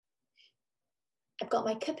I've got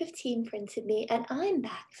my cup of tea in front of me and I'm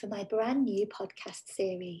back for my brand new podcast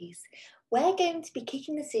series. We're going to be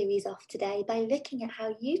kicking the series off today by looking at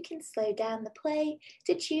how you can slow down the play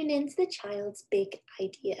to tune into the child's big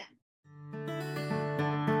idea.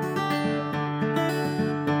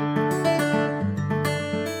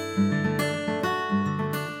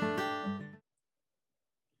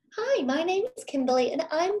 Hi, my name is Kimberly and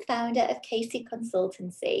I'm founder of Casey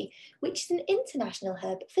Consultancy, which is an international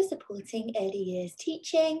hub for supporting early years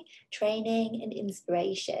teaching, training and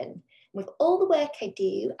inspiration. With all the work I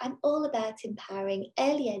do, I'm all about empowering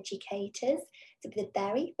early educators to be the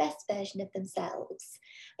very best version of themselves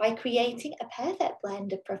by creating a perfect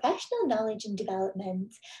blend of professional knowledge and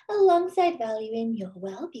development alongside valuing your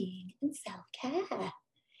well-being and self-care.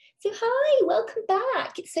 So hi, welcome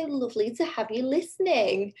back. It's so lovely to have you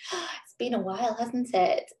listening. It's been a while, hasn't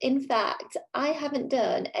it? In fact, I haven't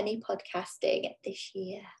done any podcasting this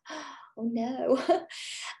year. Oh no.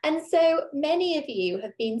 And so many of you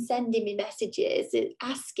have been sending me messages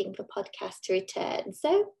asking for podcasts to return.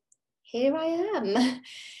 So here I am.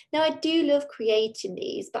 Now, I do love creating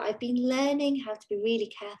these, but I've been learning how to be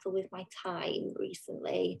really careful with my time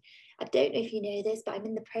recently. I don't know if you know this, but I'm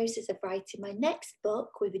in the process of writing my next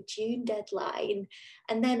book with a June deadline.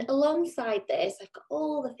 And then alongside this, I've got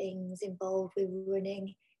all the things involved with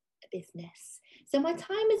running a business. So my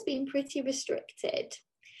time has been pretty restricted.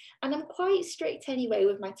 And I'm quite strict anyway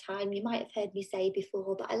with my time. You might have heard me say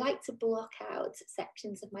before, but I like to block out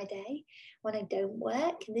sections of my day when I don't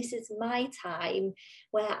work. And this is my time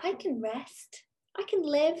where I can rest, I can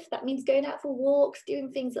live. That means going out for walks,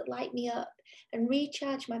 doing things that light me up and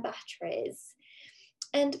recharge my batteries.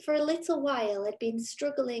 And for a little while, I'd been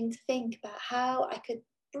struggling to think about how I could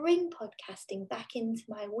bring podcasting back into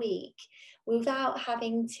my week without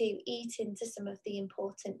having to eat into some of the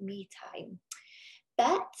important me time.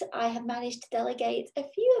 But I have managed to delegate a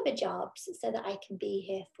few other jobs so that I can be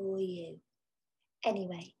here for you.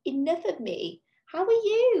 Anyway, enough of me. How are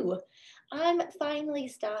you? I'm finally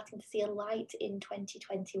starting to see a light in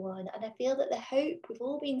 2021 and I feel that the hope we've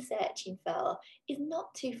all been searching for is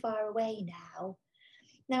not too far away now.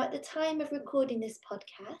 Now, at the time of recording this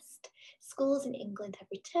podcast, schools in England have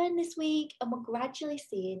returned this week and we're gradually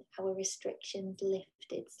seeing our restrictions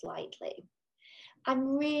lifted slightly.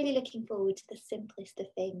 I'm really looking forward to the simplest of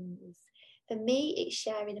things. For me, it's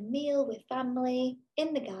sharing a meal with family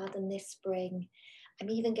in the garden this spring.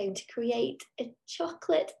 I'm even going to create a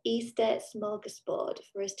chocolate Easter smorgasbord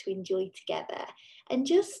for us to enjoy together and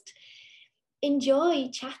just enjoy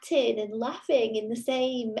chatting and laughing in the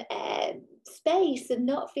same space and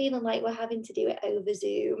not feeling like we're having to do it over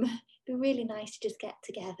Zoom. It'd be really nice to just get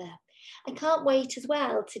together. I can't wait as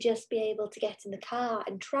well to just be able to get in the car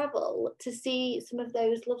and travel to see some of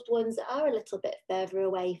those loved ones that are a little bit further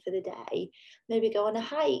away for the day. Maybe go on a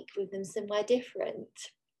hike with them somewhere different.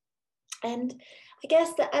 And I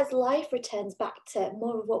guess that as life returns back to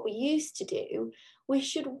more of what we used to do, we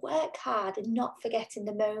should work hard and not forgetting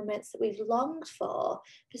the moments that we've longed for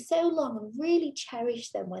so long and really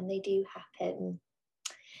cherish them when they do happen.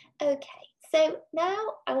 Okay, so now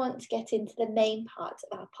I want to get into the main part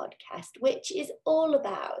of our podcast, which is all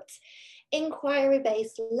about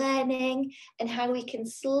inquiry-based learning and how we can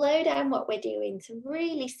slow down what we're doing to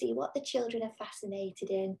really see what the children are fascinated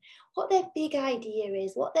in, what their big idea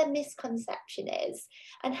is, what their misconception is,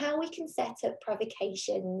 and how we can set up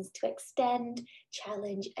provocations to extend,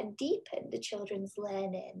 challenge, and deepen the children's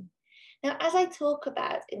learning. Now, as I talk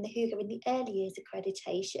about in the HUGA in the early years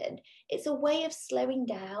accreditation, it's a way of slowing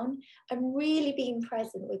down and really being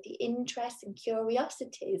present with the interests and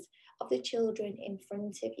curiosities of the children in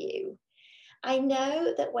front of you. I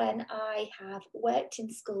know that when I have worked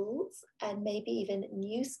in schools and maybe even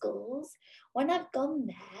new schools, when I've gone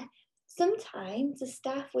there, sometimes the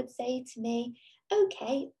staff would say to me,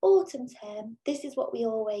 okay, autumn term, this is what we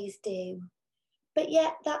always do. But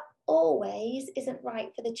yet that always isn't right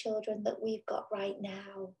for the children that we've got right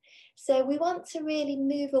now. So we want to really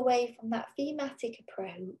move away from that thematic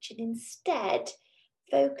approach and instead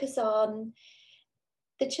focus on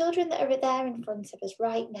the children that are there in front of us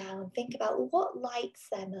right now and think about what lights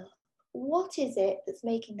them up. What is it that's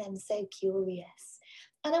making them so curious?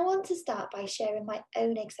 And I want to start by sharing my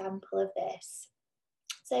own example of this.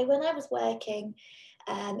 So when I was working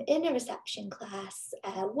in a reception class,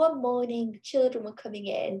 one morning the children were coming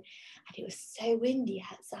in and it was so windy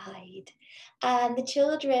outside and the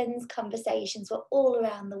children's conversations were all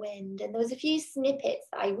around the wind and there was a few snippets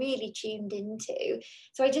that I really tuned into.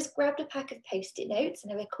 So I just grabbed a pack of post-it notes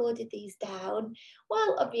and I recorded these down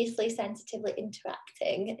while obviously sensitively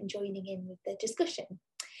interacting and joining in with the discussion.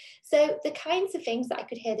 So the kinds of things that I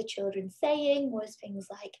could hear the children saying was things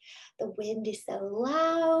like, the wind is so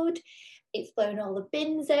loud, it's blown all the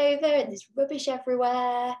bins over and there's rubbish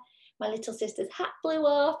everywhere. My little sister's hat blew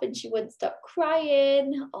off and she wouldn't stop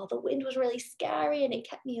crying. Or the wind was really scary and it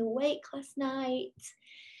kept me awake last night.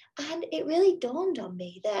 And it really dawned on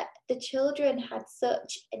me that the children had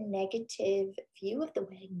such a negative view of the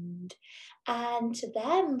wind. And to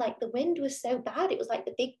them, like, the wind was so bad, it was like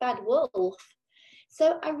the big bad wolf.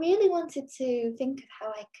 So I really wanted to think of how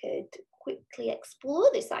I could quickly explore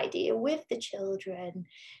this idea with the children.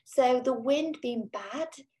 So the wind being bad,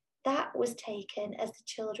 that was taken as the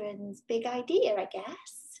children's big idea, I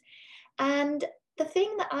guess. And the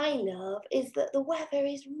thing that I love is that the weather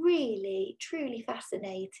is really, truly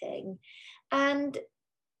fascinating. And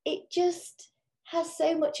it just has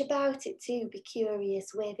so much about it to be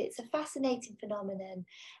curious with. It's a fascinating phenomenon.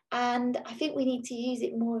 And I think we need to use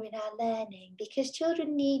it more in our learning because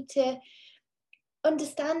children need to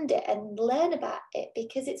understand it and learn about it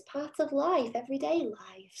because it's part of life, everyday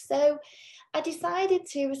life. So I decided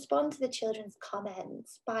to respond to the children's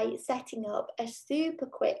comments by setting up a super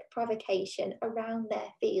quick provocation around their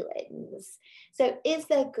feelings. So, is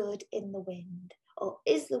there good in the wind, or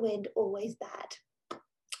is the wind always bad?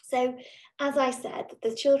 So, as I said,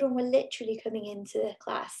 the children were literally coming into the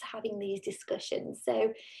class having these discussions.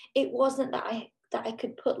 So it wasn't that I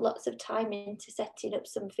could put lots of time into setting up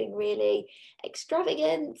something really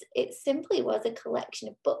extravagant. It simply was a collection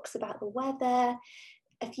of books about the weather,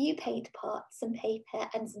 a few paint pots, some paper,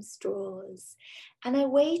 and some straws. And I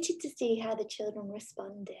waited to see how the children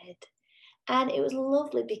responded. And it was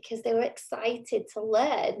lovely because they were excited to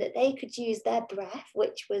learn that they could use their breath,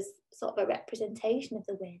 which was sort of a representation of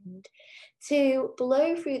the wind, to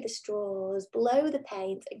blow through the straws, blow the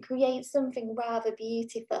paint, and create something rather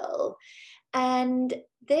beautiful. And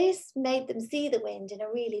this made them see the wind in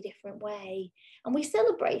a really different way. And we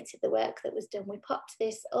celebrated the work that was done. We popped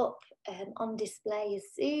this up on display as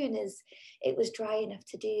soon as it was dry enough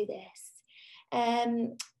to do this.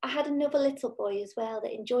 I had another little boy as well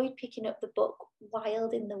that enjoyed picking up the book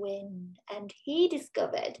Wild in the Wind, and he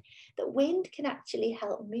discovered that wind can actually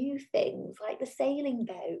help move things like the sailing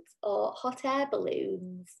boats or hot air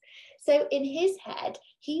balloons. So in his head,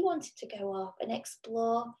 he wanted to go off and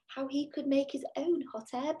explore how he could make his own hot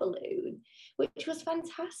air balloon, which was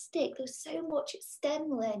fantastic. There was so much STEM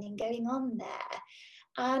learning going on there.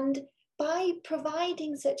 And by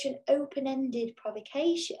providing such an open-ended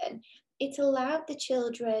provocation, it allowed the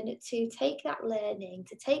children to take that learning,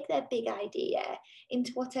 to take their big idea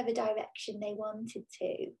into whatever direction they wanted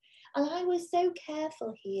to. And I was so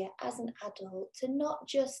careful here as an adult to not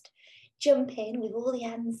just jump in with all the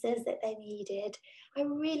answers that they needed. I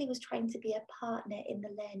really was trying to be a partner in the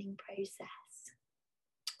learning process.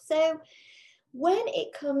 So when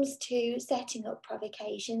it comes to setting up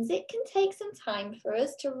provocations, it can take some time for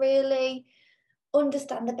us to really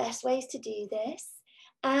understand the best ways to do this,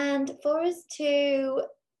 and for us to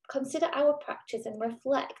consider our practice and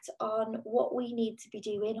reflect on what we need to be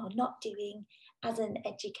doing or not doing as an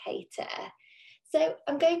educator. So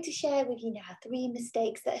I'm going to share with you now 3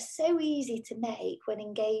 mistakes that are so easy to make when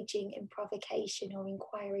engaging in provocation or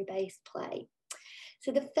inquiry-based play.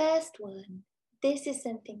 So the first one, this is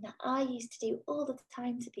something that I used to do all the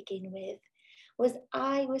time to begin with, was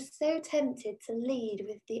I was so tempted to lead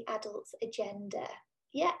with the adult's agenda.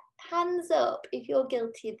 Yeah, hands up if you're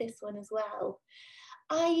guilty of this one as well.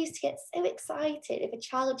 I used to get so excited if a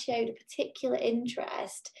child showed a particular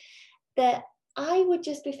interest that I would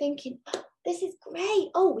just be thinking, oh, this is great.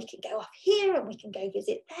 Oh, we can go off here and we can go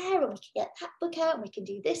visit there and we can get that book out and we can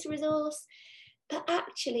do this resource. But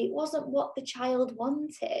actually, it wasn't what the child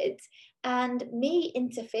wanted. And me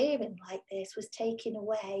interfering like this was taking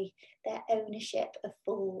away their ownership of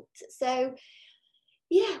thought. So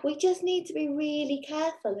yeah, we just need to be really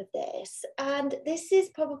careful of this. And this is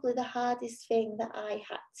probably the hardest thing that I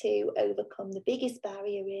had to overcome, the biggest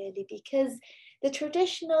barrier really, because the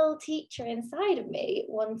traditional teacher inside of me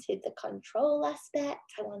wanted the control aspect.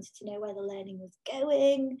 I wanted to know where the learning was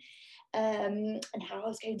going, and how I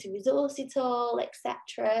was going to resource it all,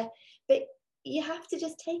 etc. But you have to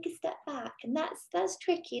just take a step back, and that's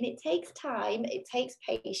tricky, and it takes time, it takes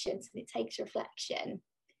patience, and it takes reflection.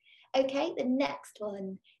 Okay, the next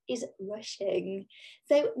one is rushing.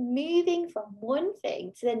 So moving from one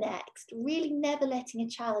thing to the next, really never letting a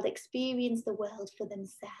child experience the world for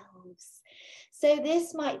themselves. So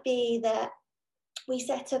this might be that we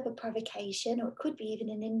set up a provocation, or it could be even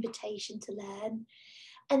an invitation to learn.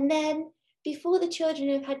 And then before the children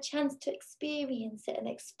have had a chance to experience it and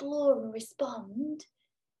explore and respond,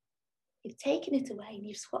 you've taken it away and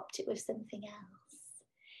you've swapped it with something else.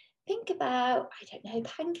 Think about, I don't know,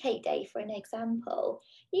 Pancake Day for an example.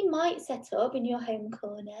 You might set up in your home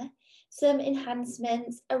corner some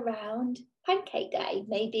enhancements around Pancake Day.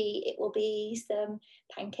 Maybe it will be some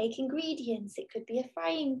pancake ingredients, it could be a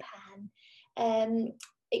frying pan,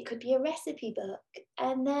 it could be a recipe book.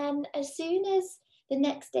 And then as soon as the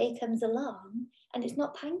next day comes along and it's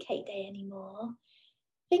not Pancake Day anymore,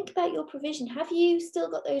 think about your provision. Have you still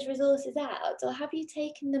got those resources out, or have you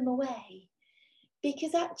taken them away?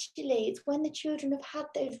 Because actually, it's when the children have had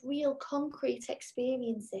those real concrete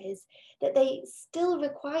experiences that they still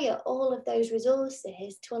require all of those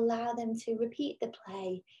resources to allow them to repeat the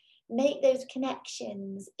play, make those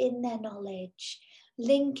connections in their knowledge,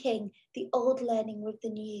 linking the old learning with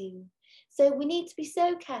the new. So we need to be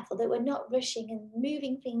so careful that we're not rushing and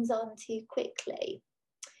moving things on too quickly.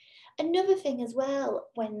 Another thing as well,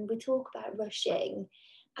 when we talk about rushing,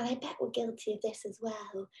 and I bet we're guilty of this as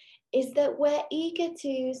well, is that we're eager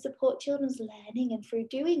to support children's learning, and through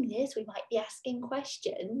doing this, we might be asking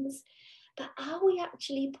questions. But are we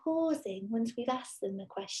actually pausing once we've asked them a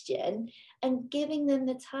question and giving them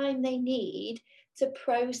the time they need to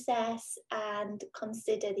process and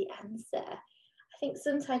consider the answer? I think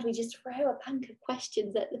sometimes we just throw a bank of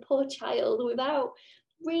questions at the poor child without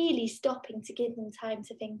really stopping to give them time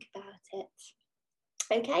to think about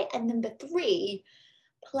it. Okay, and number 3,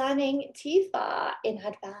 planning too far in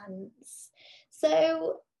advance.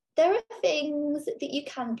 So there are things that you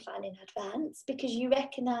can plan in advance because you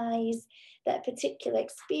recognise that a particular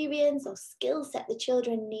experience or skill set the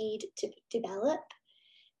children need to develop.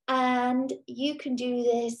 And you can do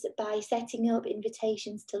this by setting up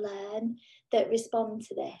invitations to learn that respond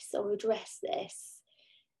to this or address this.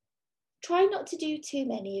 Try not to do too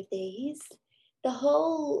many of these. The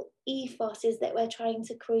whole ethos is that we're trying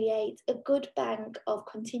to create a good bank of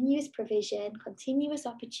continuous provision, continuous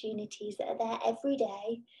opportunities that are there every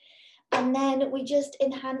day. And then we just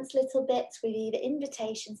enhance little bits with either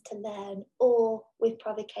invitations to learn or with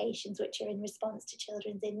provocations, which are in response to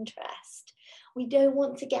children's interest. We don't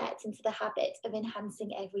want to get into the habit of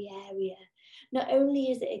enhancing every area. Not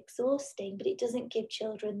only is it exhausting, but it doesn't give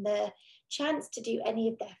children the chance to do any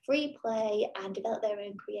of their free play and develop their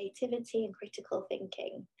own creativity and critical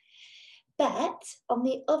thinking. But on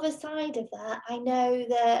the other side of that, I know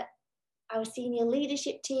that our senior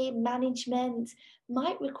leadership team, management,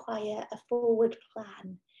 might require a forward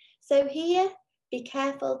plan. So here, be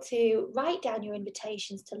careful to write down your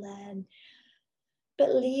invitations to learn,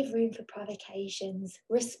 but leave room for provocations,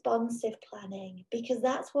 responsive planning, because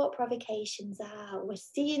that's what provocations are. We're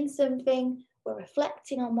seeing something, we're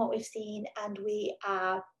reflecting on what we've seen, and we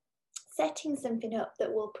are setting something up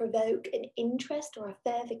that will provoke an interest or a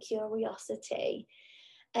further curiosity.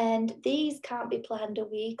 And these can't be planned a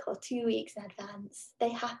week or 2 weeks in advance.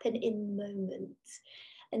 They happen in the moment.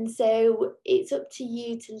 And so it's up to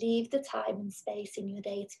you to leave the time and space in your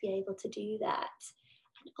day to be able to do that.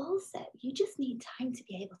 And also, you just need time to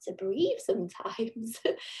be able to breathe sometimes.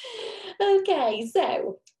 Okay,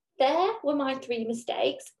 so there were my 3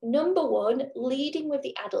 mistakes. Number 1, leading with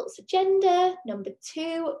the adult's agenda. Number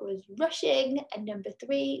 2 was rushing. And number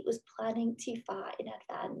 3 was planning too far in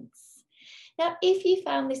advance. Now, if you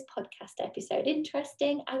found this podcast episode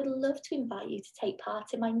interesting, I would love to invite you to take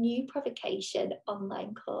part in my new Provocation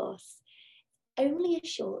online course. Only a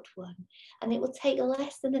short one, and it will take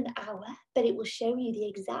less than an hour, but it will show you the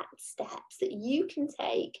exact steps that you can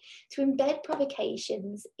take to embed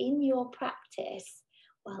provocations in your practice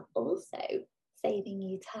while also saving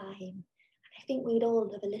you time. And I think we'd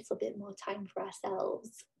all love a little bit more time for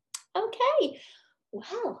ourselves. Okay,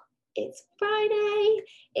 well, it's Friday,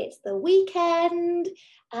 it's the weekend,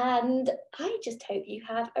 and I just hope you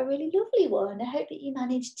have a really lovely one. I hope that you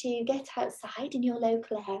manage to get outside in your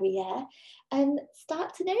local area and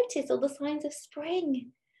start to notice all the signs of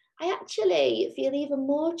spring. I actually feel even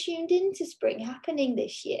more tuned into spring happening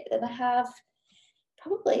this year than I have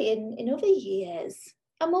probably in other years.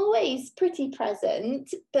 I'm always pretty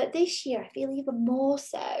present, but this year I feel even more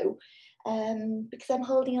so because I'm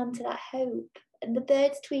holding on to that hope. And the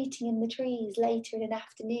birds tweeting in the trees later in an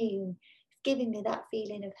afternoon is giving me that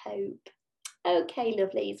feeling of hope. Okay,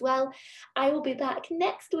 lovelies. Well, I will be back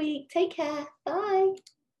next week. Take care. Bye.